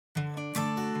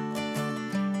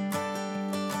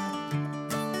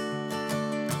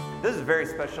This is a very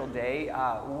special day.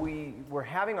 We're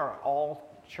having our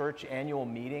all-church annual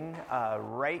meeting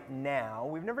right now.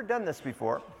 We've never done this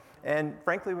before, and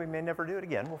frankly, we may never do it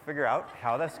again. We'll figure out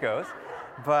how this goes.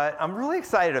 But I'm really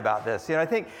excited about this. I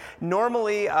think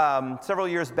normally several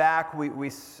years back,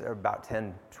 about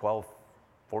 10, 12,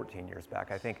 14 years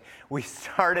back, I think, we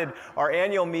started our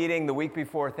annual meeting the week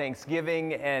before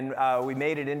Thanksgiving, and we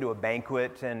made it into a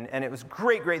banquet, and it was a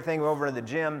great thing over in the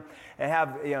gym, and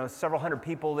have several hundred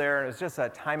people there, and it was just a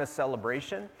time of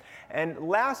celebration. And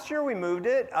last year we moved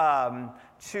it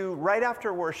to right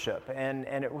after worship, and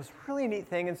it was really a neat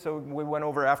thing, and so we went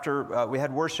over after we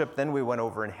had worship, then we went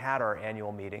over and had our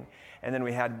annual meeting, and then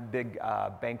we had a big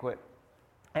banquet.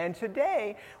 And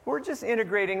today, we're just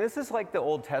integrating, this is like the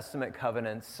Old Testament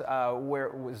covenants, where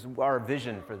it was our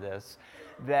vision for this,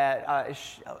 that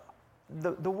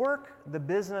the work, the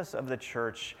business of the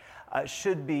church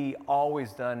should be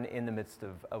always done in the midst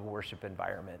of a worship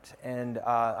environment. And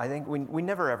I think we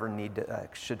never ever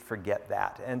should forget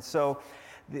that. And so,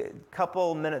 a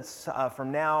couple minutes from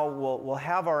now, we'll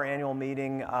have our annual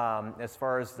meeting as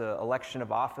far as the election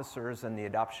of officers and the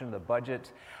adoption of the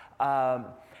budget.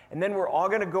 And then we're all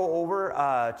going to go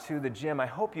over to the gym. I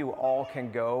hope you all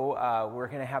can go. We're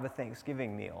going to have a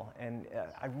Thanksgiving meal. And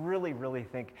I really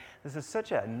think this is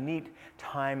such a neat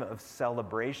time of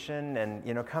celebration.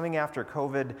 And, coming after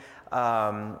COVID,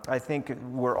 I think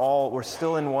we're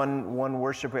still in one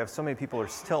worship. We have so many people who are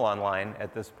still online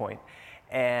at this point.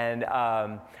 And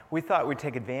we thought we'd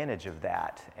take advantage of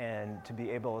that and to be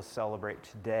able to celebrate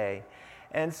today.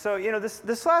 And so,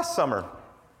 this last summer,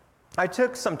 I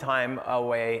took some time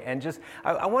away and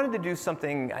I wanted to do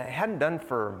something I hadn't done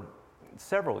for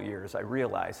several years, I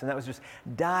realized, and that was just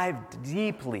dive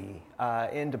deeply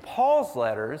into Paul's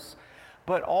letters,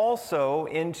 but also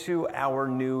into our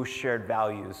new shared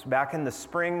values. Back in the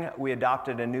spring, we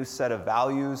adopted a new set of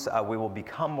values. We will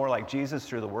become more like Jesus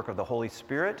through the work of the Holy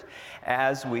Spirit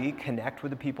as we connect with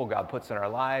the people God puts in our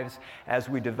lives, as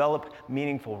we develop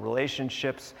meaningful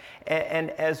relationships,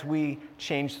 and as we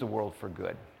change the world for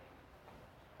good.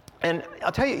 And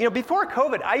I'll tell you, before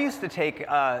COVID, I used to take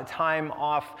time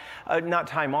off, not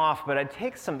time off, but I'd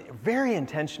take some very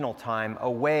intentional time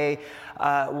away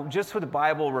just with the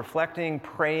Bible, reflecting,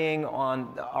 praying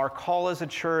on our call as a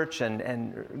church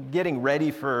and getting ready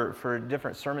for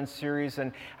different sermon series.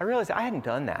 And I realized I hadn't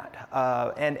done that.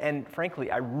 And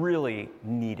frankly, I really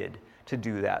needed to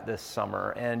do that this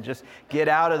summer and just get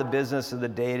out of the business of the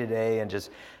day-to-day and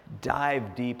just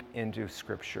dive deep into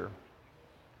Scripture.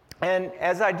 And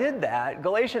as I did that,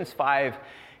 Galatians 5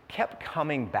 kept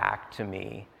coming back to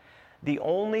me. The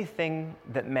only thing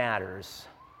that matters,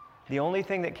 the only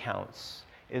thing that counts,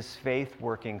 is faith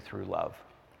working through love.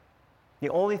 The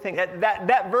only thing,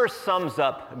 that verse sums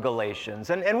up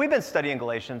Galatians. And we've been studying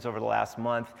Galatians over the last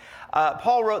month.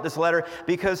 Paul wrote this letter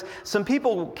because some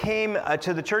people came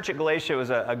to the church at Galatia. It was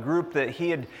a group that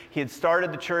he had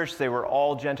started the church. They were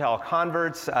all Gentile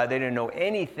converts. They didn't know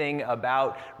anything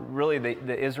about really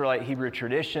the Israelite Hebrew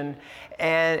tradition.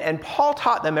 And Paul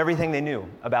taught them everything they knew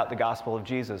about the gospel of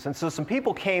Jesus. And so some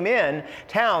people came in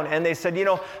town and they said,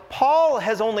 Paul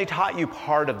has only taught you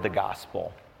part of the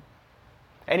gospel.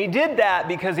 And he did that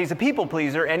because he's a people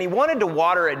pleaser, and he wanted to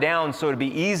water it down so it'd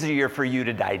be easier for you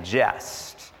to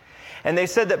digest. And they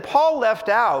said that Paul left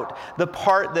out the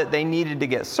part that they needed to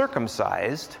get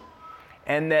circumcised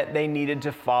and that they needed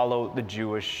to follow the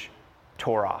Jewish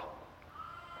Torah.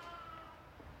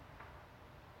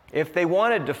 If they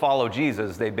wanted to follow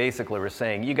Jesus, they basically were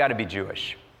saying, you got to be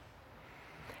Jewish.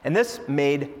 And this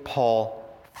made Paul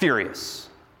furious.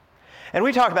 And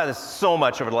we talked about this so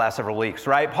much over the last several weeks,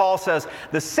 right? Paul says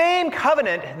the same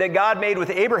covenant that God made with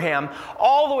Abraham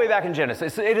all the way back in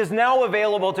Genesis, it is now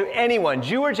available to anyone,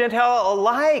 Jew or Gentile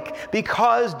alike,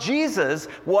 because Jesus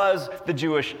was the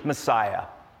Jewish Messiah.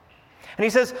 And he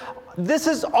says, this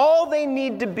is all they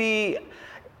need to be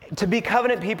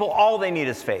covenant people. All they need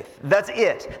is faith. That's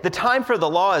it. The time for the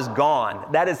law is gone.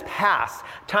 That is past.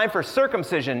 Time for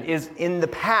circumcision is in the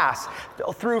past.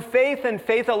 Through faith and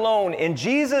faith alone in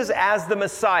Jesus as the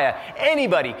Messiah,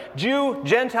 anybody, Jew,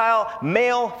 Gentile,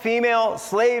 male, female,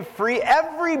 slave, free,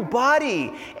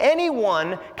 everybody,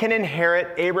 anyone can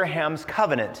inherit Abraham's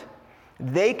covenant.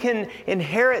 They can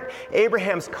inherit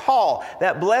Abraham's call,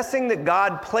 that blessing that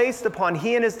God placed upon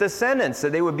he and his descendants,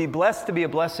 that they would be blessed to be a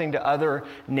blessing to other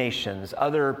nations,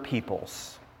 other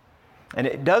peoples. And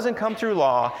it doesn't come through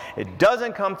law. It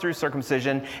doesn't come through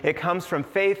circumcision. It comes from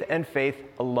faith and faith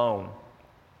alone.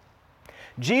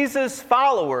 Jesus'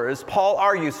 followers, Paul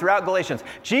argues throughout Galatians,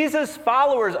 Jesus'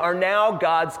 followers are now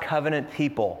God's covenant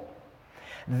people.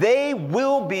 They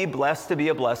will be blessed to be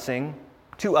a blessing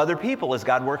to other people as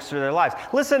God works through their lives.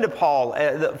 Listen to Paul,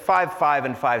 5:5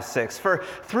 and 5:6. For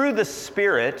through the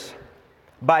Spirit,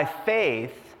 by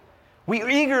faith, we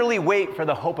eagerly wait for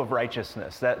the hope of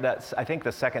righteousness. That's, I think,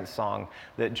 the second song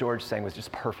that George sang was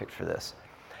just perfect for this.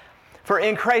 For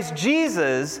in Christ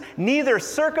Jesus, neither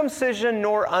circumcision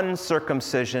nor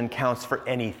uncircumcision counts for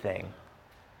anything.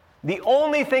 The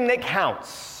only thing that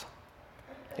counts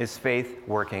is faith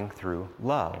working through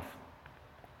love.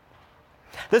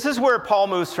 This is where Paul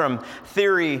moves from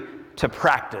theory to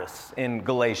practice in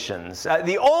Galatians.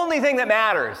 The only thing that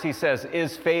matters, he says,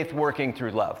 is faith working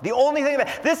through love. The only thing that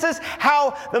matters. This is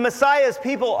how the Messiah's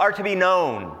people are to be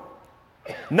known.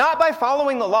 Not by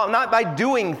following the law, not by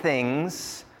doing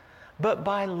things, but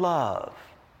by love.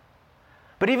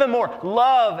 But even more,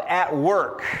 love at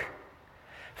work.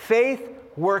 Faith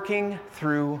working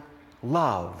through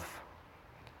love.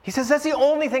 He says that's the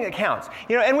only thing that counts.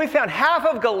 And we found half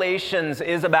of Galatians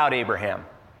is about Abraham.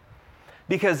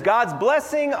 Because God's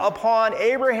blessing upon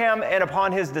Abraham and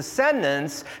upon his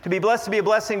descendants to be blessed to be a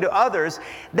blessing to others,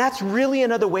 that's really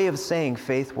another way of saying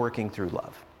faith working through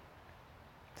love.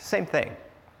 It's the same thing.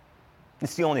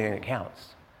 It's the only thing that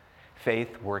counts.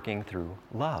 Faith working through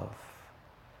love.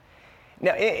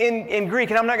 Now, in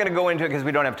Greek, and I'm not going to go into it because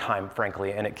we don't have time,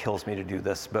 frankly, and it kills me to do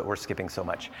this, but we're skipping so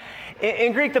much.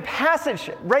 In Greek, the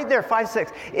passage right there,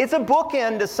 5:6, it's a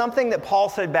bookend to something that Paul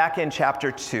said back in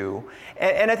chapter 2,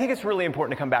 and I think it's really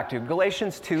important to come back to.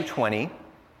 Galatians 2:20,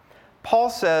 Paul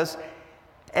says,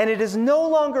 "And it is no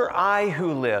longer I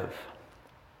who live,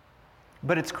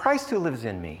 but it's Christ who lives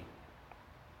in me.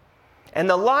 And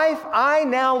the life I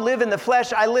now live in the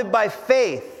flesh, I live by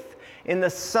faith in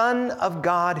the Son of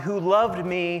God who loved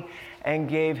me and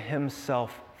gave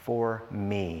himself for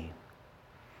me."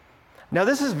 Now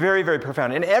this is very, very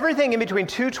profound. And everything in between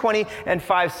 2:20 and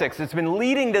 5:6, it's been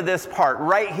leading to this part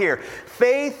right here.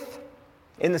 Faith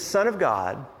in the Son of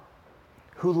God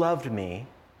who loved me,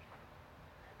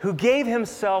 who gave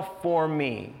himself for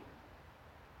me.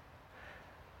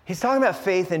 He's talking about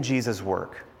faith in Jesus'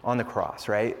 work on the cross,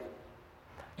 right?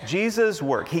 Jesus'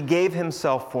 work. He gave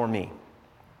himself for me.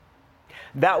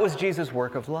 That was Jesus'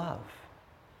 work of love.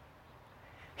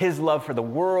 His love for the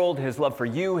world, his love for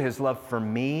you, his love for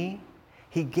me.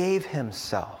 He gave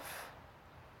himself.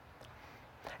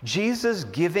 Jesus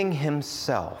giving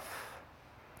himself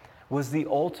was the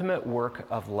ultimate work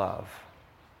of love.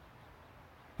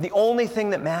 The only thing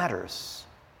that matters,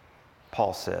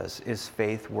 Paul says, is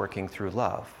faith working through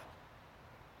love.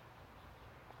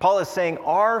 Paul is saying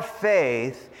our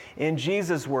faith in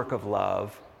Jesus' work of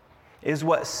love is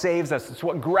what saves us. It's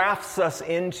what grafts us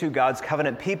into God's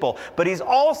covenant people. But he's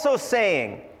also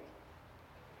saying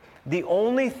the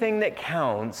only thing that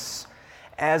counts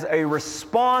as a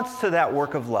response to that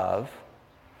work of love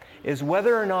is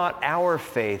whether or not our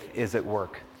faith is at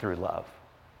work through love.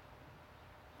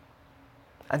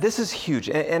 And this is huge,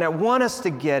 and I want us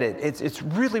to get it. It's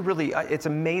really, it's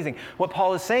amazing what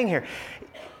Paul is saying here.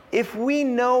 If we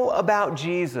know about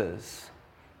Jesus,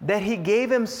 that he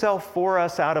gave himself for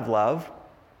us out of love,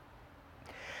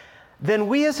 then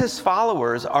we as his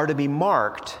followers are to be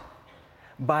marked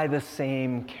by the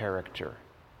same character,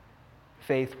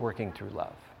 faith working through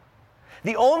love.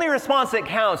 The only response that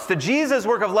counts to Jesus'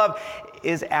 work of love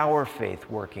is our faith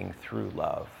working through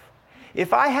love.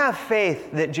 If I have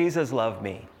faith that Jesus loved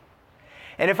me,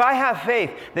 and if I have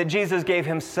faith that Jesus gave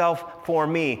himself for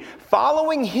me,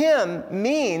 following him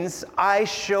means I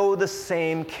show the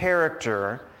same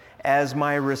character as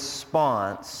my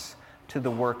response to the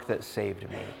work that saved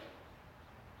me.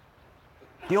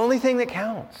 The only thing that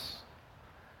counts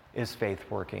is faith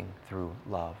working through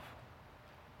love.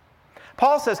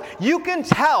 Paul says, you can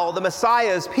tell the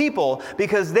Messiah's people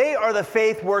because they are the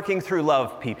faith working through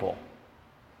love people.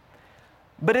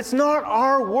 But it's not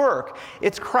our work.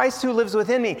 It's Christ who lives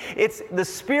within me. It's the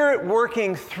Spirit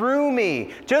working through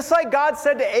me. Just like God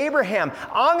said to Abraham,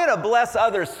 I'm going to bless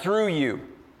others through you.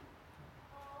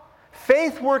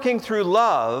 Faith working through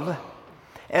love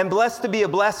and blessed to be a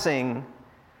blessing,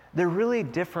 they're really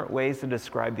different ways to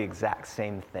describe the exact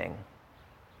same thing.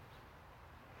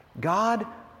 God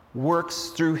works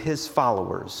through his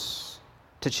followers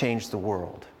to change the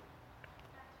world.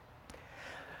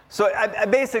 So I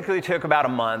basically took about a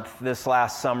month this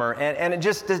last summer, and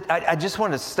I just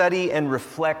wanted to study and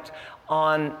reflect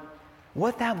on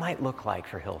what that might look like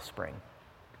for Hillspring.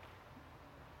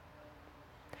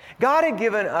 God had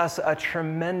given us a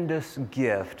tremendous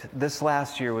gift this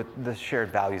last year with the shared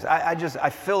values. I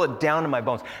feel it down to my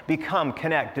bones. Become,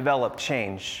 connect, develop,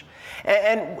 change.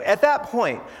 And at that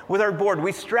point, with our board,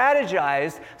 we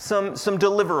strategized some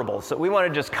deliverables that we want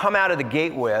to just come out of the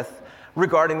gate with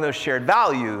regarding those shared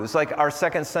values. Like our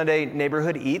second Sunday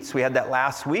neighborhood eats, we had that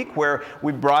last week where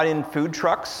we brought in food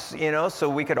trucks, so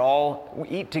we could all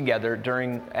eat together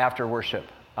after worship.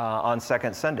 On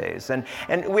second Sundays. And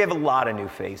we have a lot of new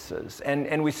faces.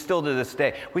 And we still to this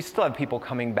day, we still have people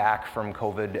coming back from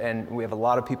COVID, and we have a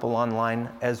lot of people online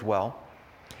as well.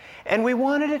 And we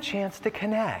wanted a chance to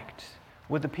connect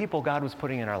with the people God was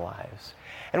putting in our lives.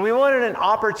 And we wanted an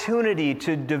opportunity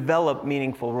to develop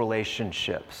meaningful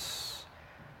relationships.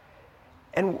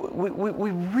 And we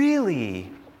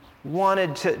really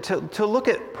wanted to look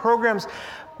at programs,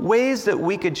 ways that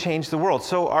we could change the world.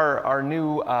 So our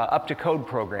new Up to Code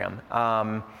program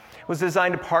was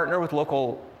designed to partner with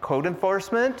local code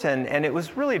enforcement, and it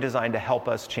was really designed to help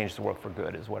us change the world for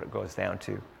good is what it goes down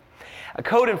to.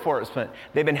 Code enforcement,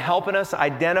 they've been helping us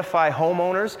identify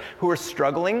homeowners who are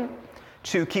struggling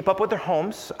to keep up with their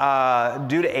homes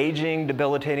due to aging,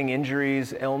 debilitating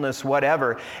injuries, illness,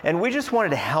 whatever. And we just wanted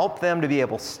to help them to be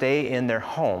able to stay in their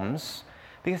homes,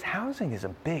 because housing is a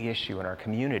big issue in our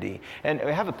community. And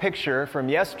we have a picture from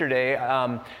yesterday.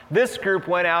 This group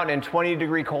went out in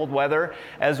 20-degree cold weather,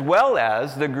 as well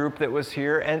as the group that was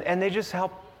here, and they just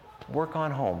helped work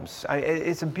on homes.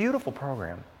 It's a beautiful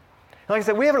program. And like I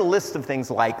said, we have a list of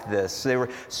things like this. They were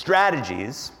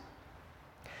strategies,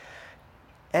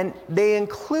 and they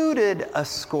included a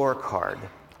scorecard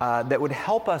that would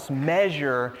help us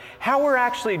measure how we're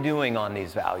actually doing on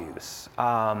these values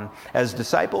as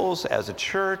disciples, as a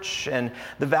church, and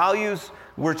the values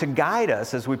were to guide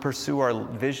us as we pursue our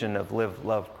vision of live,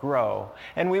 love, grow.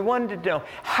 And we wanted to know,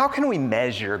 how can we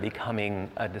measure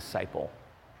becoming a disciple?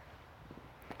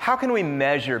 How can we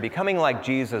measure becoming like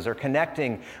Jesus, or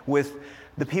connecting with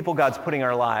the people God's putting in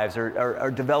our lives,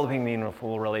 or developing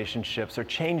meaningful relationships, or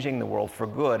changing the world for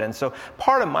good? And so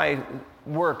part of my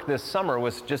work this summer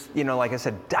was just, like I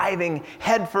said, diving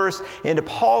headfirst into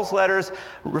Paul's letters,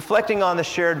 reflecting on the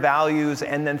shared values,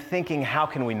 and then thinking, how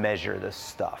can we measure this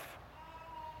stuff?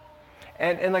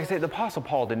 And like I said, the Apostle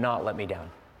Paul did not let me down.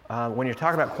 When you're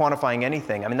talking about quantifying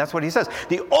anything, that's what he says.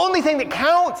 The only thing that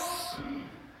counts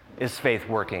is faith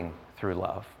working through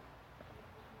love.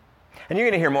 And you're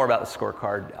going to hear more about the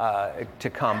scorecard to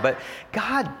come, but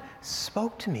God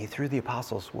spoke to me through the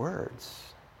apostles'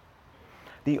 words.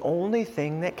 The only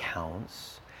thing that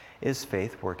counts is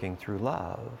faith working through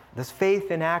love. This faith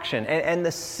in action. And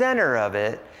the center of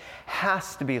it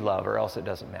has to be love, or else it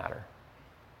doesn't matter.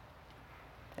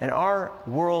 And our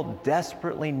world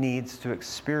desperately needs to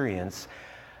experience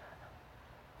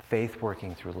faith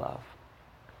working through love.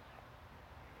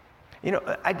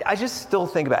 I just still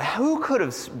think about who could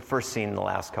have foreseen the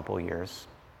last couple of years,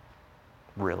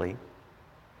 really?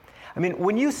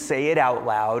 When you say it out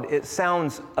loud, it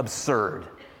sounds absurd.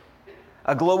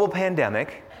 A global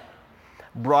pandemic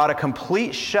brought a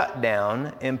complete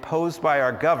shutdown imposed by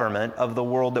our government of the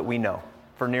world that we know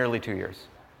for nearly 2 years.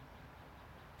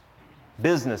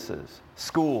 Businesses,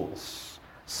 schools,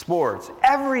 sports,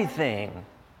 everything,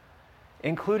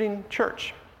 including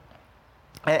church.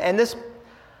 And this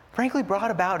frankly brought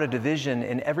about a division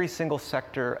in every single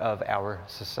sector of our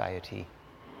society.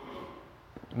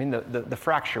 The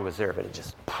fracture was there, but it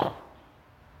just...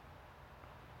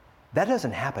 That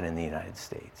doesn't happen in the United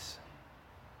States.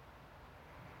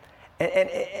 And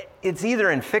it's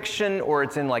either in fiction or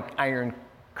it's in like Iron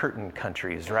Curtain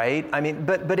countries, right?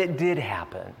 But it did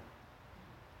happen.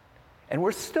 And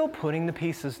we're still putting the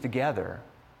pieces together.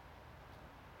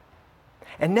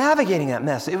 And navigating that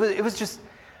mess, it was just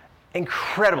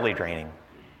incredibly draining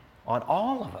on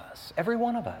all of us, every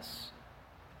one of us.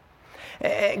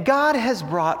 God has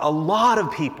brought a lot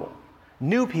of people,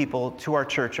 new people, to our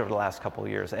church over the last couple of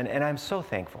years, and I'm so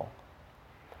thankful.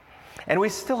 And we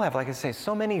still have, like I say,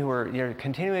 so many who are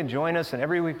continuing to join us, and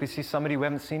every week we see somebody we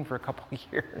haven't seen for a couple of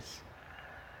years.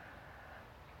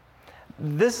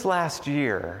 This last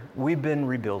year, we've been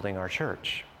rebuilding our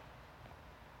church.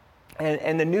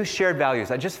 And the new shared values,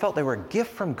 I just felt they were a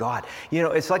gift from God.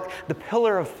 It's like the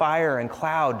pillar of fire and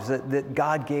clouds that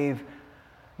God gave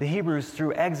the Hebrews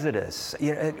through Exodus.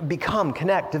 Become,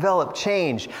 connect, develop,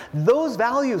 change. Those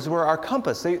values were our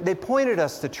compass. They pointed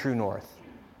us to true north.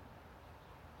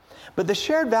 But the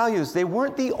shared values, they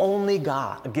weren't the only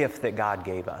gift that God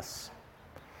gave us.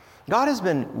 God has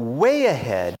been way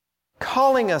ahead,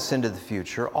 calling us into the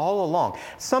future all along.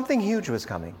 Something huge was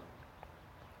coming.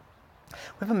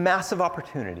 We have a massive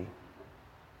opportunity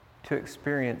to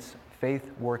experience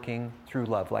faith working through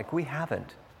love like we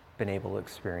haven't been able to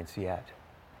experience yet.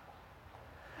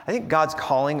 I think God's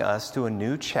calling us to a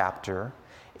new chapter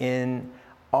in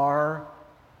our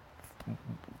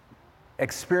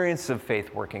experience of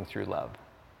faith working through love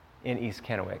in East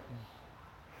Kennewick.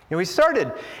 We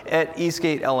started at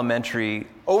Eastgate Elementary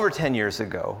over 10 years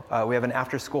ago. We have an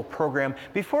after-school program.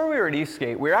 Before we were at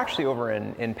Eastgate, we were actually over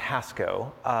in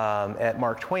Pasco at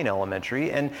Mark Twain Elementary,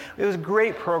 and it was a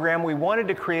great program. We wanted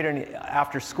to create an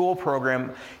after-school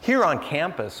program here on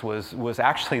campus was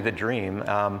actually the dream.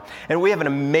 And we have an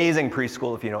amazing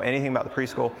preschool, if you know anything about the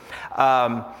preschool.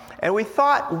 And we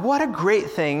thought, what a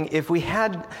great thing if we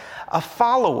had a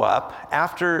follow-up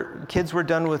after kids were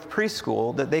done with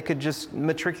preschool that they could just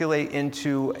matriculate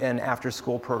into an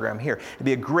after-school program here. It'd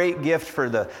be a great gift for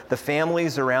the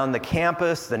families around the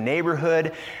campus, the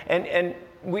neighborhood, and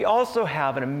we also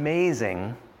have an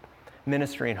amazing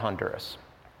ministry in Honduras.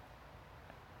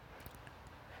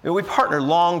 We partner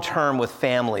long-term with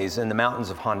families in the mountains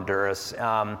of Honduras,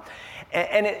 and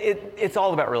it's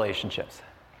all about relationships.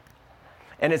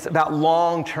 And it's about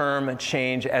long-term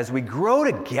change as we grow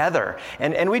together.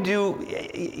 And we do,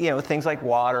 things like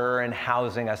water and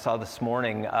housing. I saw this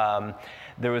morning,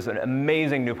 there was an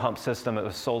amazing new pump system. It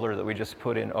was solar that we just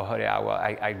put in Ojo de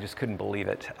Agua. I just couldn't believe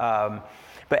it.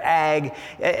 But ag,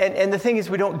 and the thing is,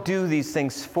 we don't do these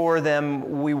things for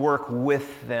them. We work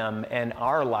with them, and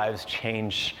our lives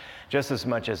change just as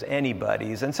much as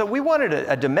anybody's. And so we wanted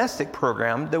a domestic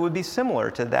program that would be similar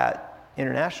to that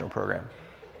international program.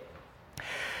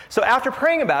 So after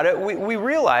praying about it, we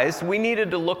realized we needed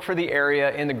to look for the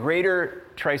area in the greater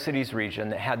Tri-Cities region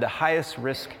that had the highest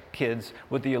risk kids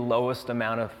with the lowest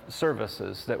amount of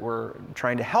services that were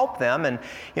trying to help them. And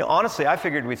honestly, I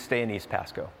figured we'd stay in East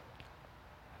Pasco.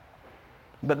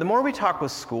 But the more we talked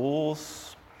with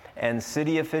schools and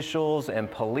city officials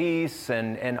and police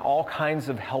and all kinds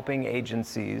of helping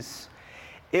agencies,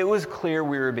 it was clear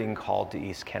we were being called to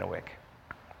East Kennewick.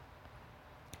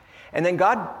 And then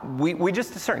we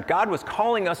just discerned, God was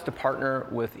calling us to partner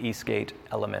with Eastgate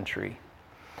Elementary.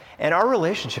 And our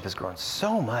relationship has grown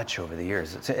so much over the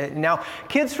years. Now,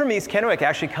 kids from East Kennewick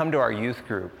actually come to our youth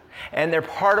group, and they're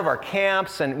part of our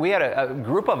camps, and we had a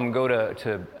group of them go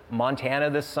to Montana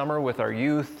this summer with our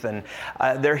youth, and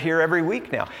they're here every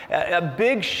week now. A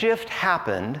big shift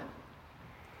happened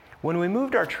when we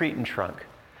moved our treat and trunk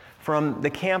from the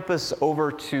campus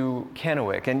over to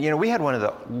Kennewick. And we had one of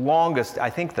the longest, I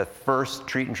think the first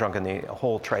treat and trunk in the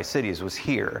whole Tri-Cities was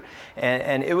here.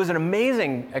 And it was an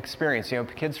amazing experience.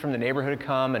 Kids from the neighborhood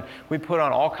come, and we put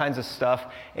on all kinds of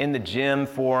stuff in the gym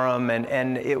for them.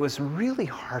 And it was really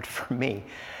hard for me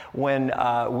when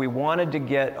we wanted to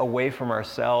get away from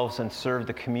ourselves and serve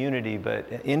the community,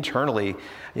 but internally,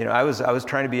 I was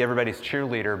trying to be everybody's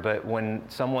cheerleader, but when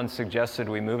someone suggested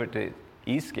we move it to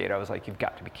Eastgate, I was like, you've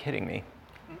got to be kidding me.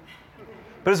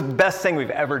 But it was the best thing we've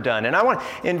ever done. And I want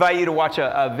to invite you to watch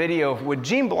a video with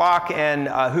Gene Block, and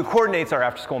who coordinates our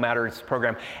After School Matters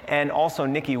program, and also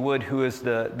Nikki Wood, who is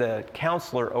the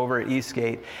counselor over at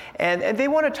Eastgate. And they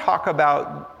want to talk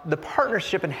about the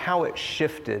partnership and how it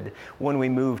shifted when we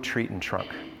moved Treat and Trunk.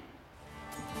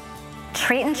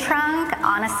 Treat and Trunk,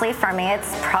 honestly, for me,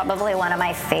 it's probably one of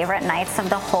my favorite nights of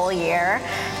the whole year,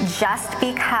 just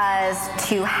because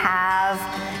to have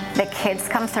the kids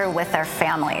come through with their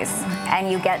families,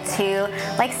 and you get to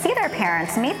see their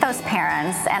parents, meet those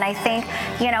parents. And I think,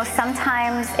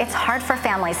 sometimes it's hard for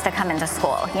families to come into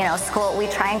school. School, we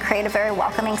try and create a very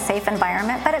welcoming, safe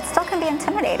environment, but it still can be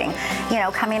intimidating,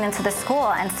 coming into the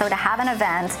school. And so to have an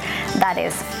event that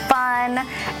is fun,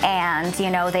 and,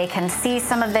 they can see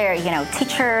some of their,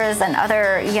 teachers and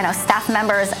other, staff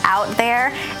members out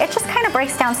there, it just kind of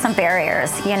breaks down some barriers,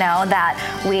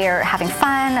 that we're having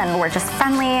fun and we're just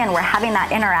friendly and we're having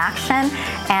that interaction.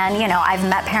 And, I've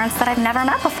met parents that I've never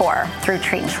met before through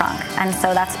Treat and Trunk. And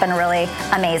so that's been really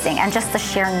amazing. And just the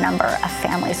sheer number of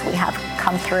families we have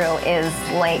come through is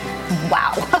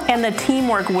wow. And the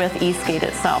teamwork with Eastgate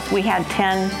itself. We had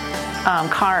 10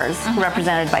 cars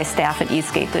represented by staff at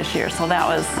Eastgate this year. So that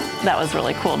was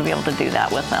really cool to be able to do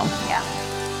that with them. Yeah.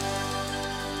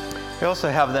 We also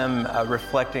have them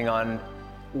reflecting on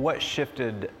what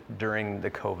shifted during the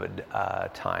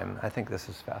COVID time. I think this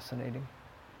is fascinating.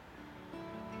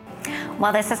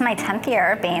 Well, this is my 10th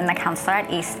year being the counselor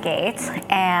at Eastgate,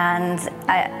 and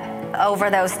over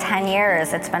those 10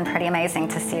 years, it's been pretty amazing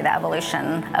to see the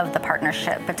evolution of the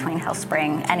partnership between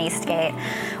Hillspring and Eastgate.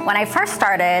 When I first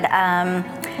started,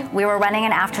 we were running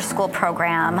an after-school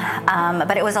program,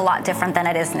 but it was a lot different than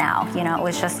it is now. You know, it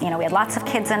was just, you know, we had lots of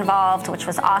kids involved, which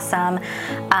was awesome.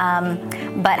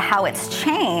 But how it's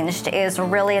changed is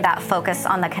really that focus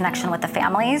on the connection with the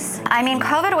families. I mean,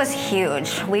 COVID was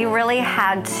huge. We really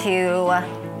had to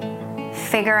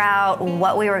figure out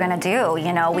what we were going to do.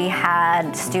 You know, we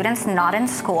had students not in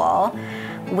school.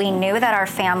 We knew that our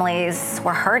families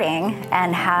were hurting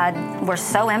and were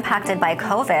so impacted by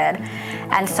COVID.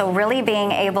 And so really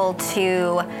being able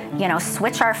to, you know,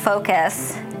 switch our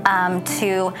focus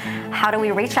to how do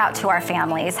we reach out to our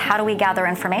families? How do we gather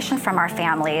information from our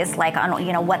families, like on,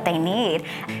 you know, what they need?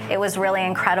 It was really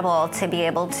incredible to be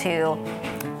able to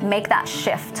make that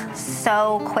shift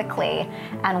so quickly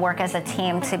and work as a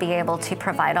team to be able to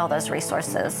provide all those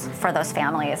resources for those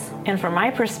families. And from my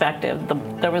perspective,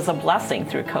 there was a blessing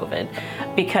through COVID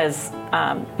because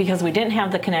we didn't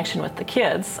have the connection with the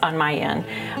kids on my end.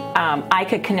 I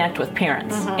could connect with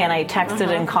parents, and I texted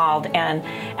and called, and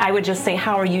I would just say,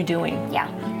 "How are you doing?" Yeah.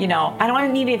 You know, I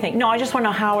don't need anything. No, I just want to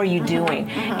know, how are you doing?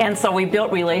 And so we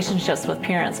built relationships with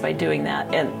parents by doing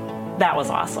that, and that was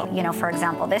awesome. You know, for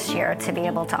example, this year, to be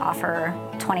able to offer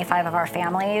 25 of our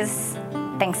families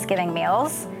Thanksgiving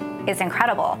meals is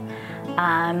incredible.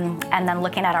 And then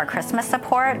looking at our Christmas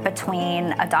support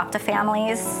between adoptive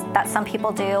families that some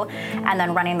people do, and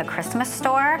then running the Christmas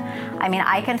store. I mean,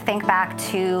 I can think back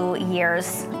to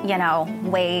years, you know,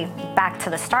 way back to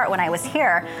the start when I was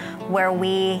here, where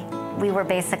we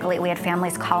had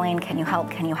families calling, "Can you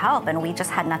help? Can you help?" And we just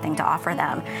had nothing to offer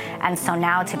them. And so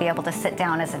now to be able to sit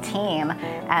down as a team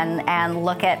and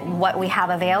look at what we have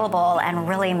available and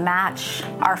really match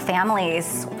our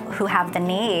families who have the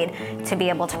need to be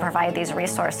able to provide these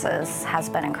resources has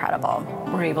been incredible.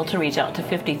 We're able to reach out to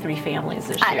 53 families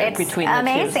this year It's between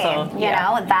amazing. the two. So, you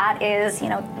know, that is, you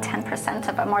know, 10%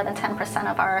 of more than 10%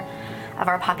 of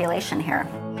our population here.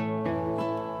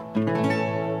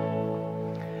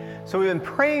 So we've been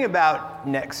praying about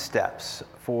next steps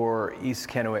for East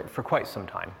Kennewick for quite some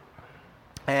time.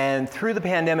 And through the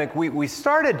pandemic, we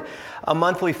started a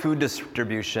monthly food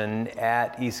distribution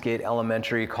at Eastgate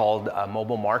Elementary called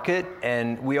Mobile Market.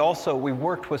 And we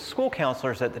worked with school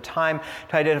counselors at the time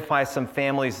to identify some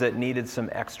families that needed some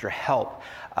extra help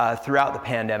throughout the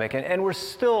pandemic. And we're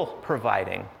still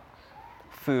providing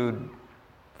food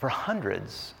for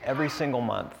hundreds every single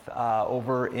month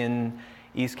over in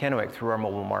East Kennewick through our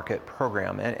Mobile Market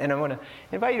program. And I want to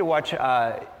invite you to watch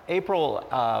April,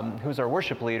 who's our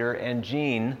worship leader, and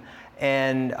Jean,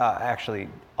 and actually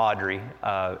Audrey,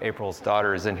 April's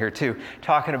daughter, is in here too,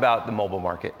 talking about the Mobile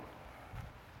Market.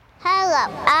 Hello,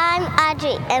 I'm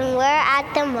Audrey, and we're at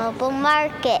the Mobile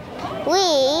Market.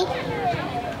 We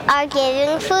are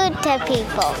giving food to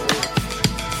people.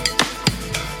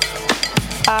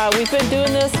 We've been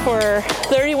doing this for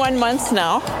 31 months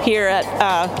now here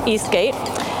at Eastgate.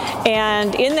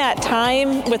 And in that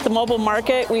time with the Mobile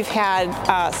Market, we've had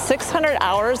 600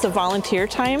 hours of volunteer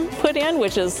time put in,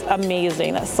 which is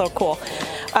amazing. That's so cool.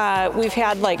 We've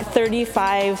had like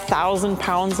 35,000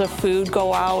 pounds of food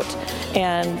go out,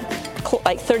 and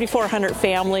like 3,400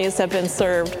 families have been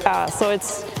served. So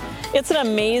it's an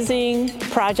amazing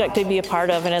project to be a part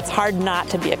of, and it's hard not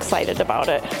to be excited about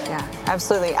it. Yeah,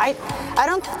 absolutely.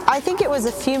 I think it was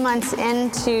a few months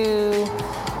into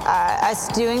us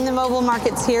doing the mobile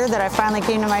markets here that I finally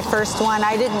came to my first one.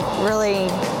 I didn't really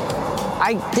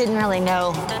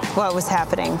know what was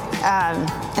happening.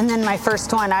 And then my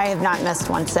first one, I have not missed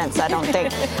one since, I don't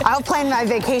think. I'll plan my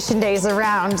vacation days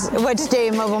around which day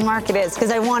a mobile market is,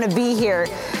 because I want to be here.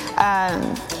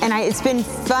 It's been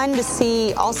fun to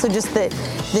see also just the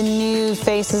new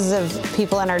faces of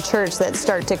people in our church that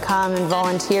start to come and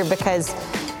volunteer, because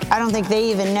I don't think they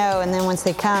even know, and then once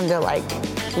they come, they're like,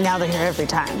 now they're here every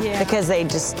time. Yeah. Because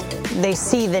they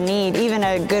see the need. Even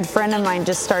a good friend of mine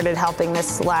just started helping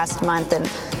this last month, and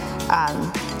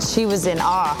she was in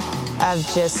awe of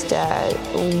just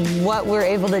what we're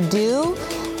able to do,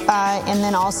 and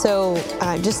then also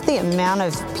just the amount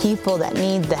of people that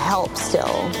need the help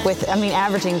still.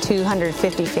 Averaging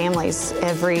 250 families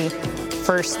every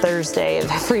first Thursday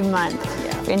of every month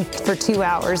for 2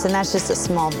 hours, and that's just a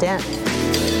small dent.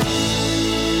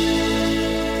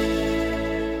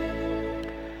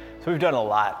 So we've done a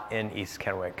lot in East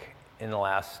Kennewick in the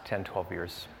last 10, 12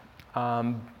 years.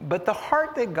 But the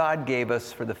heart that God gave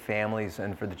us for the families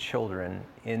and for the children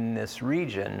in this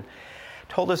region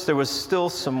told us there was still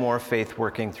some more faith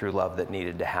working through love that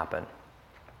needed to happen.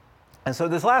 And so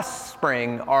this last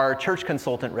spring, our church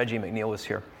consultant, Reggie McNeil, was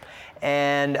here.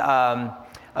 And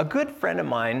a good friend of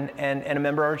mine and a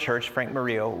member of our church, Frank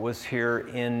Murillo, was here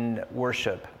in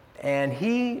worship. and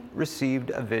he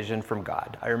received a vision from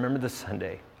God. I remember this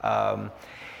Sunday.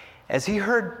 As he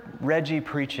heard Reggie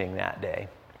preaching that day,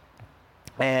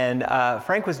 and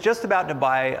Frank was just about to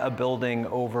buy a building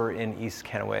over in East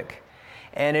Kennewick.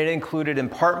 And it included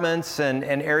apartments and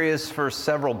areas for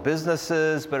several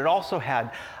businesses, but it also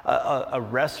had a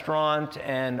restaurant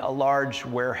and a large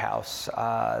warehouse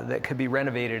that could be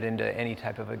renovated into any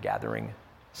type of a gathering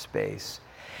space.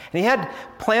 And he had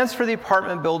plans for the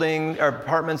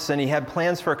apartments, and he had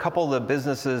plans for a couple of the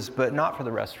businesses, but not for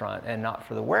the restaurant and not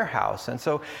for the warehouse. And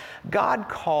so God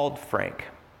called Frank,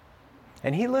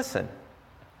 and he listened.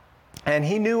 And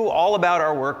he knew all about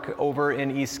our work over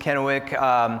in East Kennewick.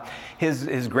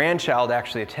 His grandchild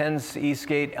actually attends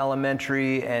Eastgate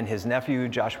Elementary, and his nephew,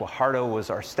 Joshua Hardo, was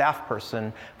our staff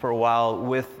person for a while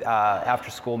with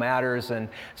After School Matters. And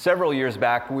several years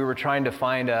back, we were trying to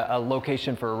find a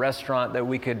location for a restaurant that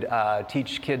we could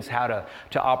teach kids how to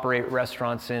operate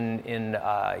restaurants in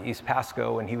East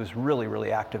Pasco, and he was really,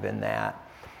 really active in that.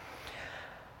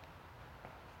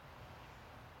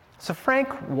 So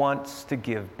Frank wants to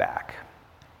give back.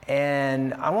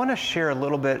 And I want to share a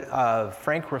little bit of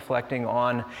Frank reflecting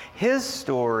on his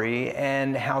story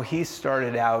and how he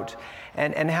started out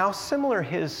and how similar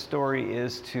his story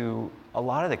is to a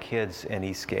lot of the kids in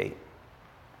Eastgate.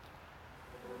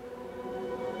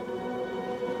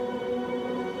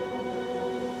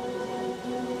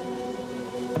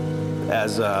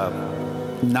 As a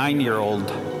 9-year-old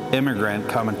immigrant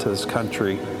coming to this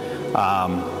country,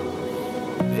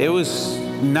 it was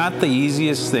not the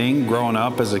easiest thing growing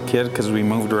up as a kid because we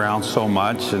moved around so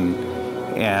much,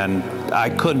 and I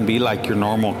couldn't be like your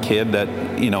normal kid that,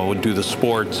 would do the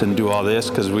sports and do all this,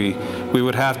 because we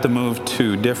would have to move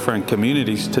to different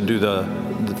communities to do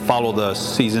follow the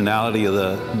seasonality of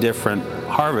the different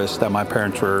harvests that my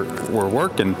parents were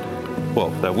working,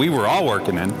 that we were all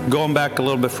working in. Going back a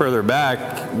little bit further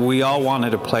back, we all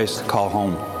wanted a place to call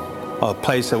home, a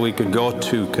place that we could go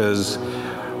to, because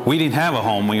we didn't have a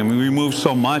home. We moved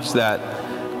so much that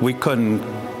we couldn't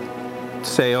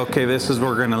say, okay, this is where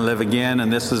we're going to live again,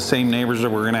 and this is the same neighbors that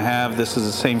we're going to have, this is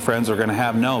the same friends we're going to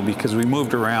have. No, because we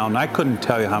moved around. I couldn't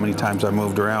tell you how many times I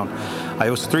moved around. It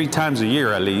was 3 times a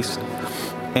year at least.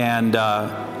 And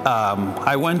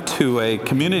I went to a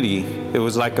community. It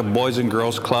was like a boys and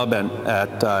girls club in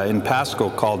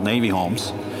Pasco called Navy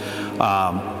Homes.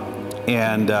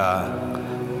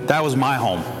 That was my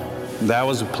home. That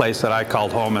was a place that I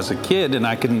called home as a kid, and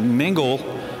I could mingle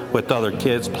with other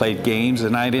kids, played games,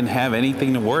 and I didn't have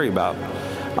anything to worry about.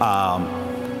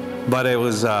 But it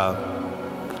was a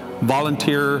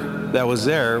volunteer that was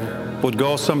there, would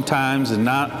go sometimes and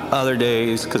not other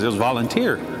days because it was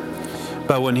volunteer.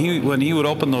 But when he would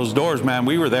open those doors, man,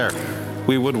 we were there.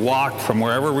 We would walk from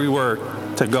wherever we were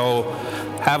to go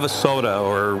have a soda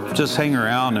or just hang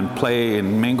around and play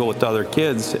and mingle with other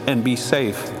kids and be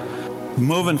safe.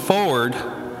 Moving forward,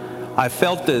 I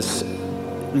felt this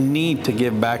need to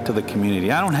give back to the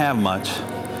community. I don't have much,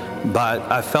 but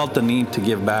I felt the need to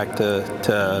give back to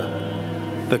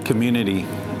the community.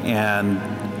 And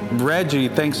Reggie,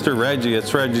 thanks to Reggie,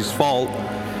 it's Reggie's fault.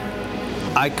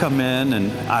 I come in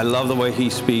and I love the way he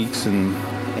speaks and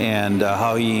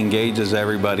how he engages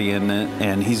everybody in it.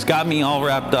 And he's got me all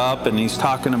wrapped up, and he's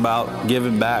talking about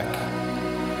giving back.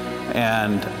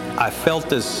 And I felt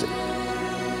this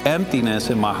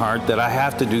emptiness in my heart that I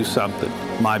have to do something.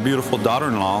 My beautiful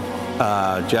daughter-in-law,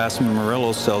 Jasmine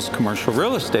Murillo, sells commercial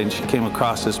real estate, and she came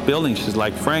across this building. She's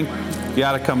like, Frank, you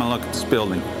got to come and look at this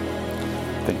building.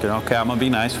 Thinking, okay, I'm gonna be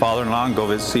nice father-in-law and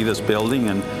go see this building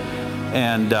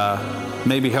and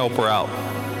maybe help her out.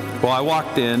 Well, I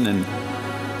walked in,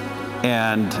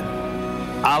 and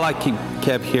all I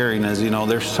kept hearing is,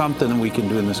 there's something we can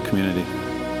do in this community.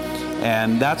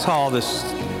 And that's how all this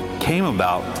came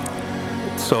about.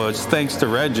 So it's thanks to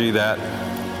Reggie that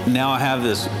now I have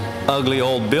this ugly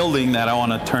old building that I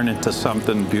want to turn into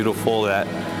something beautiful that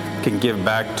can give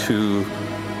back to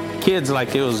kids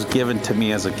like it was given to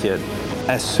me as a kid.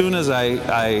 As soon as I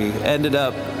ended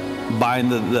up buying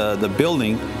the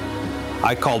building,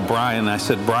 I called Brian and I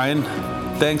said, Brian,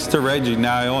 thanks to Reggie,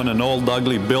 now I own an old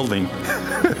ugly building.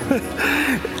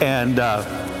 And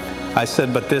I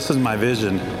said, but this is my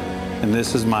vision. And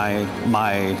this is my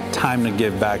time to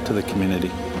give back to the community.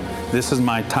 This is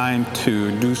my time to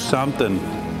do something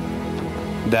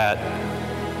that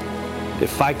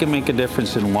if I can make a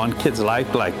difference in one kid's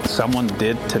life like someone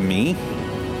did to me,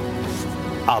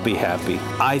 I'll be happy.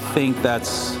 I think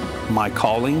that's my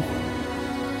calling.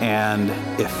 And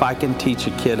if I can teach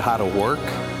a kid how to work,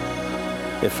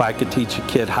 if I could teach a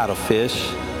kid how to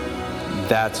fish,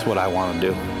 that's what I want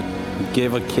to do.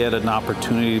 Give a kid an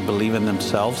opportunity to believe in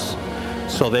themselves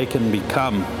so they can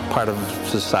become part of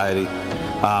society.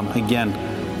 Again,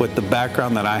 with the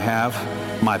background that I have,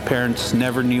 my parents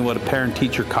never knew what a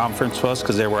parent-teacher conference was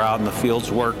because they were out in the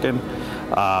fields working.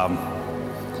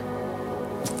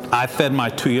 I fed my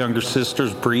 2 younger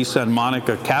sisters, Brisa and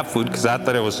Monica, cat food because I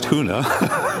thought it was tuna.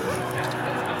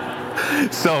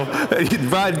 So you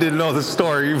probably didn't know the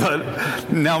story,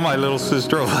 but now my little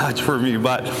sister will vouch for me.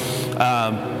 But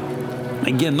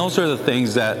again, those are the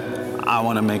things that I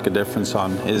want to make a difference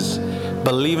on, is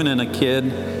believing in a kid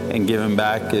and giving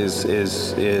back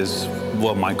is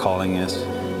what my calling is.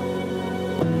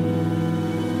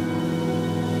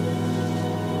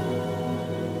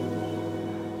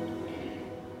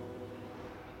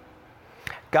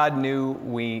 God knew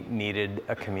we needed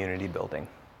a community building.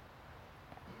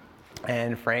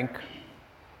 And Frank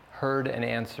heard and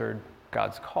answered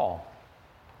God's call.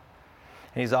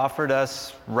 And he's offered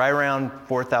us right around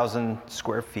 4,000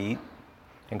 square feet,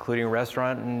 including a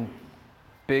restaurant and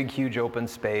big, huge open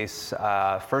space,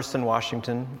 first in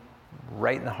Washington,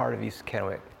 right in the heart of East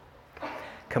Kennewick,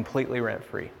 completely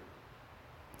rent-free.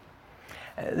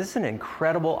 This is an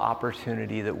incredible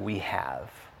opportunity that we have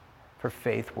for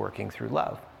faith working through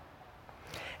love.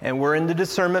 And we're in the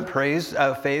discernment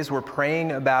phase. We're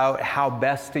praying about how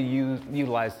best to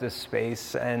utilize this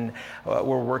space, and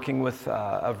we're working with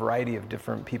a variety of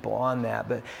different people on that.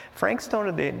 But Frank's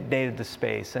donated the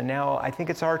space, and now I think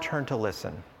it's our turn to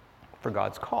listen for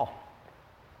God's call.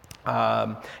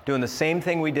 Doing the same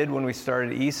thing we did when we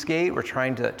started Eastgate. We're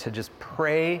trying to just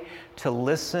pray, to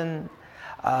listen,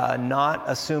 not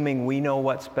assuming we know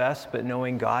what's best, but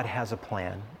knowing God has a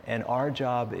plan. And our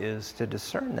job is to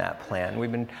discern that plan.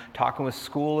 We've been talking with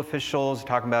school officials,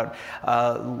 talking about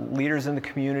leaders in the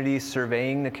community,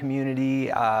 surveying the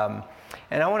community. And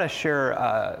I want to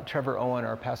share Trevor Owen,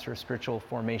 our pastor of spiritual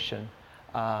formation,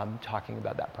 talking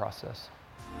about that process.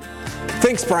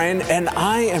 Thanks, Brian. And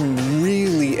I am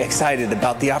really excited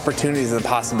about the opportunities and the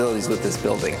possibilities with this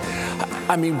building.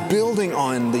 I mean, building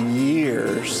on the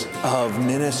years of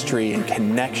ministry and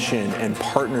connection and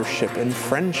partnership and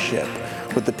friendship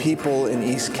with the people in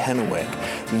East Kennewick,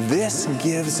 this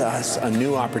gives us a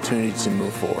new opportunity to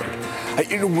move forward.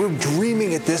 We're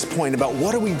dreaming at this point about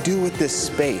what do we do with this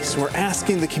space. We're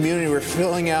asking the community, we're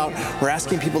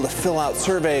asking people to fill out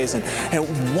surveys, and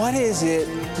what is it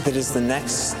that is the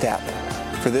next step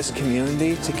for this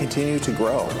community to continue to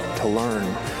grow, to learn,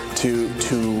 to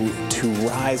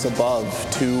rise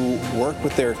above, to work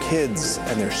with their kids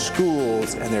and their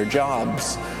schools and their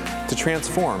jobs, to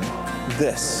transform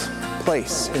this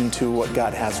place into what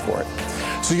God has for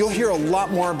it. So you'll hear a lot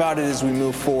more about it as we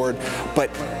move forward, but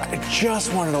I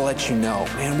just wanted to let you know,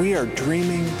 man, we are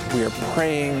dreaming, we are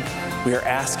praying, we are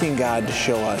asking God to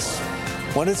show us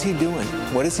what is He doing,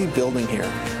 what is He building here,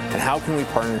 and how can we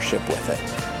partnership with it.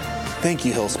 Thank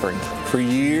you, Hillspring, for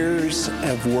years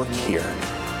of work here,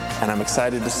 and I'm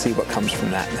excited to see what comes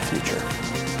from that in the future.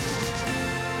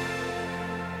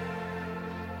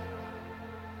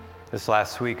 This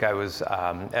last week, I was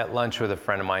at lunch with a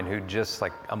friend of mine who just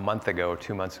like a month ago,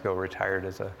 2 months ago, retired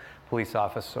as a police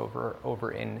officer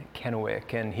over in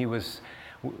Kennewick. And he was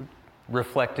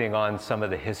reflecting on some of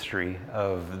the history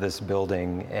of this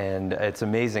building. And it's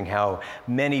amazing how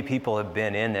many people have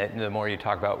been in it. And the more you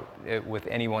talk about it with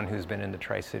anyone who's been in the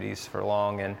Tri-Cities for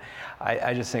long. And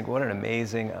I just think what an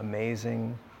amazing,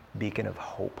 amazing beacon of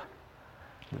hope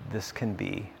that this can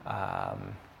be.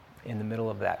 In the middle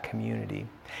of that community.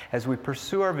 As we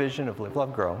pursue our vision of Live,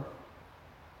 Love, Grow,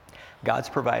 God's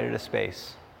provided a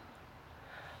space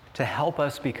to help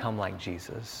us become like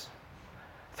Jesus.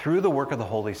 Through the work of the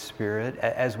Holy Spirit,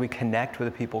 as we connect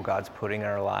with the people God's putting in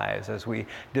our lives, as we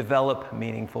develop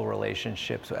meaningful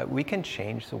relationships, we can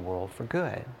change the world for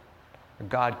good.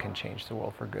 God can change the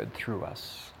world for good through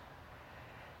us.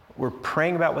 We're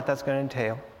praying about what that's going to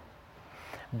entail,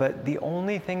 but the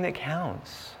only thing that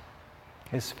counts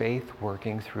is faith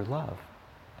working through love.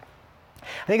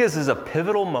 I think this is a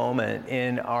pivotal moment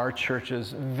in our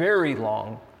church's very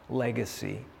long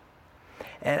legacy.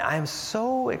 And I'm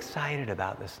so excited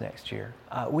about this next year.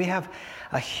 We have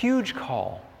a huge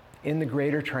call in the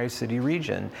greater Tri-City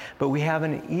region, but we have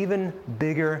an even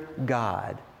bigger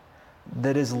God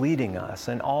that is leading us,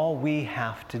 and all we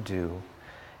have to do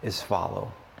is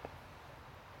follow.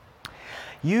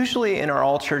 Usually in our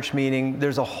all-church meeting,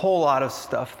 there's a whole lot of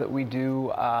stuff that we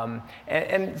do,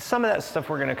 and some of that stuff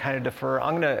we're going to kind of defer.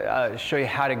 I'm going to show you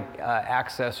how to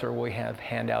access, or we have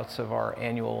handouts of our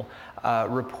annual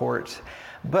report.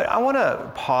 But I want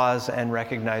to pause and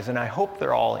recognize, and I hope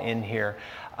they're all in here,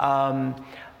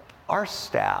 our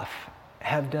staff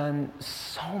have done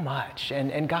so much,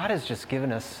 and God has just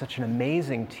given us such an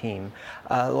amazing team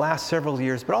the last several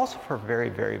years, but also for a very,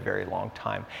 very, very long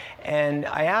time. And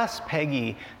I asked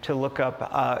Peggy to look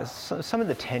up some of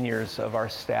the tenures of our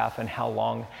staff and how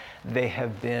long they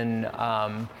have been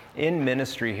in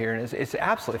ministry here, and it's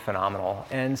absolutely phenomenal.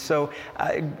 And so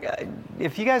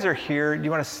if you guys are here, you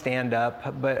want to stand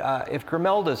up, but if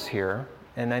Grimelda's here,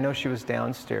 and I know she was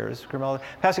downstairs, Grimelda,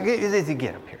 Pastor,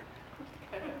 get up here.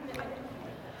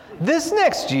 This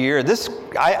next year,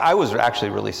 I was actually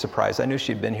really surprised. I knew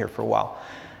she'd been here for a while.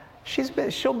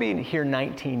 She'll be here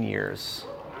 19 years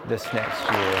this next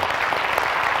year.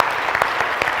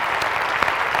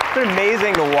 It's been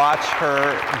amazing to watch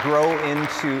her grow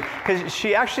into, because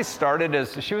she actually started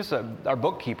she was our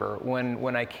bookkeeper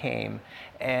when I came.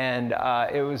 And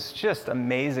it was just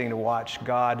amazing to watch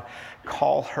God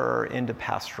call her into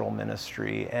pastoral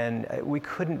ministry. And we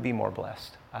couldn't be more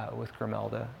blessed with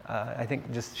Grimelda. I think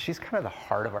she's kind of the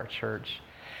heart of our church.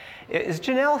 Is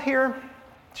Janelle here?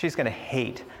 She's going to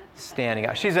hate standing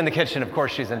up. She's in the kitchen. Of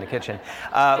course she's in the kitchen.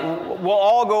 We'll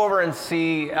all go over and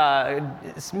see,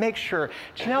 make sure.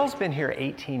 Janelle's been here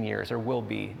 18 years, or will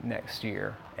be next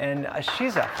year. And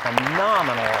she's a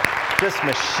phenomenal, just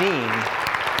machine.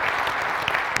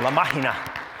 La Máquina.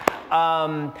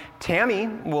 Tammy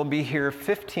will be here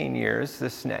 15 years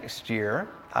this next year.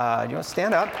 You want to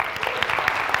stand up?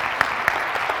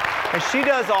 And she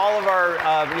does all of our,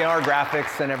 our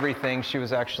graphics and everything. She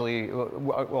was actually,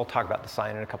 we'll talk about the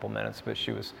sign in a couple minutes, but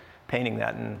she was painting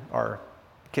that in our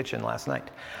kitchen last night.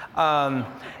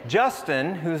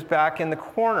 Justin, who's back in the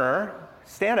corner,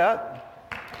 stand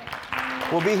up.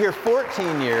 Will be here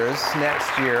 14 years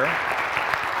next year.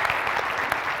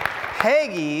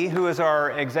 Peggy, who is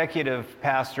our executive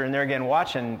pastor, and there again,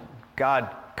 watching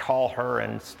God call her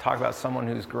and talk about someone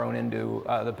who's grown into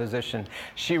the position.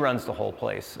 She runs the whole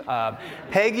place.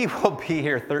 Peggy will be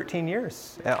here 13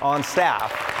 years on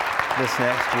staff this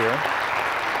next year.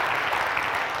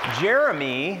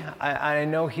 Jeremy, I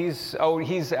know he's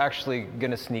actually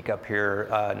going to sneak up here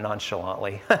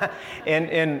nonchalantly.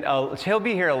 and he'll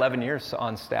be here 11 years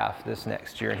on staff this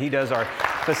next year. He does our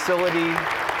facility.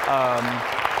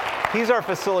 He's our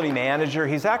facility manager.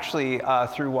 He's actually,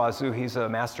 through Wazoo, he's a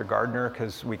master gardener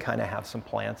because we kind of have some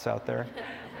plants out there.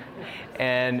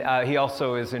 And he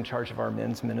also is in charge of our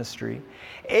men's ministry.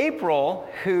 April,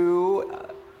 who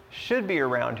should be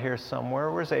around here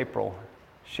somewhere. Where's April?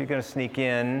 She's going to sneak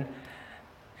in.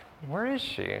 Where is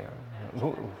she?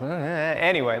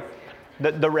 Anyway,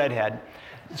 the redhead.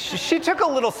 She took a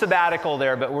little sabbatical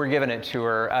there, but we're giving it to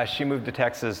her. She moved to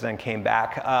Texas, then came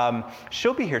back.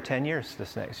 She'll be here 10 years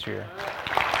this next year.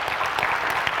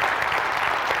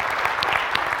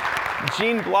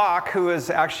 Jean Block, who is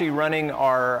actually running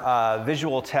our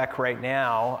visual tech right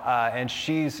now, and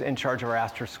she's in charge of our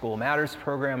After School Matters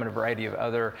program and a variety of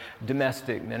other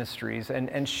domestic ministries,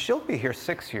 and she'll be here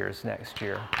 6 years next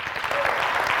year.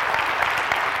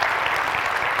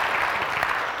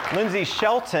 Lindsay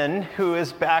Shelton, who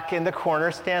is back in the corner.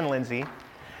 Stand, Lindsay.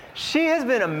 She has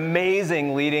been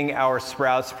amazing leading our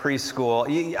Sprouts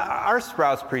preschool. Our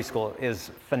Sprouts preschool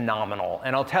is phenomenal.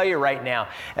 And I'll tell you right now,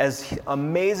 as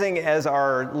amazing as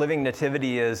our Living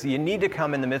Nativity is, you need to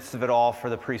come in the midst of it all for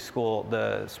the preschool,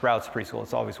 the Sprouts preschool.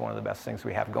 It's always one of the best things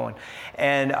we have going.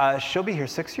 And she'll be here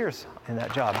 6 years in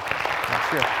that job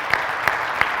next year.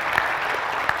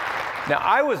 Now,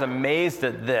 I was amazed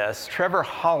at this. Trevor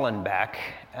Hollenbeck,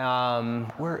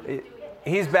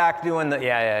 he's back doing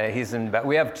he's in,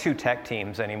 we have 2 tech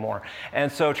teams anymore.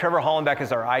 And so Trevor Hollenbeck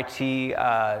is our IT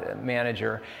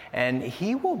manager, and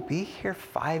he will be here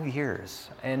 5 years.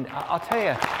 And I'll tell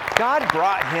you, God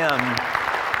brought him,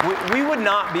 we would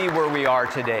not be where we are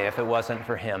today if it wasn't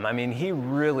for him. I mean, he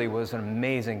really was an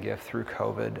amazing gift through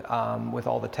COVID with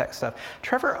all the tech stuff.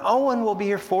 Trevor Owen will be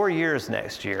here 4 years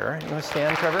next year. You want to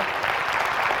stand, Trevor?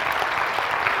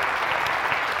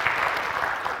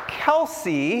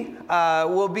 Kelsey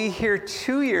will be here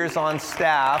 2 years on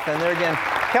staff, and there again,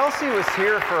 Kelsey was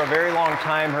here for a very long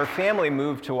time. Her family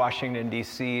moved to Washington,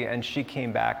 D.C., and she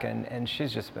came back, and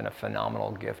she's just been a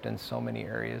phenomenal gift in so many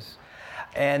areas.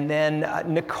 And then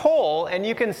Nicole, and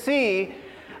you can see,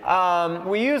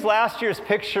 we used last year's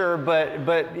picture,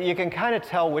 but you can kind of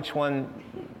tell which one.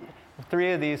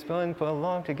 3 of these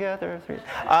belong together.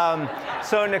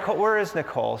 So Nicole, where is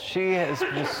Nicole? She has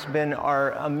just been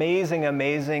our amazing,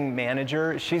 amazing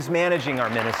manager. She's managing our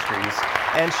ministries,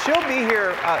 and she'll be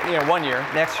here, 1 year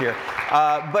next year.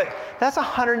 But that's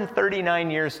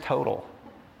 139 years total.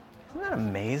 Isn't that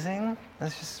amazing?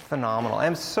 That's just phenomenal.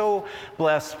 I'm so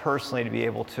blessed personally to be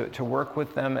able to work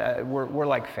with them. We're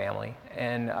like family,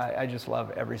 and I just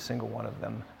love every single one of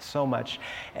them so much.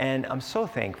 And I'm so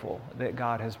thankful that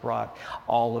God has brought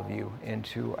all of you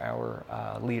into our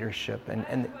leadership.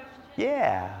 And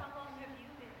yeah,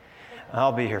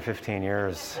 I'll be here 15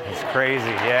 years. It's crazy.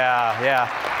 Yeah.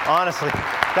 Honestly,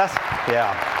 that's,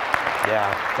 yeah.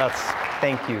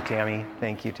 Thank you, Tammy.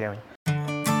 Thank you, Tammy.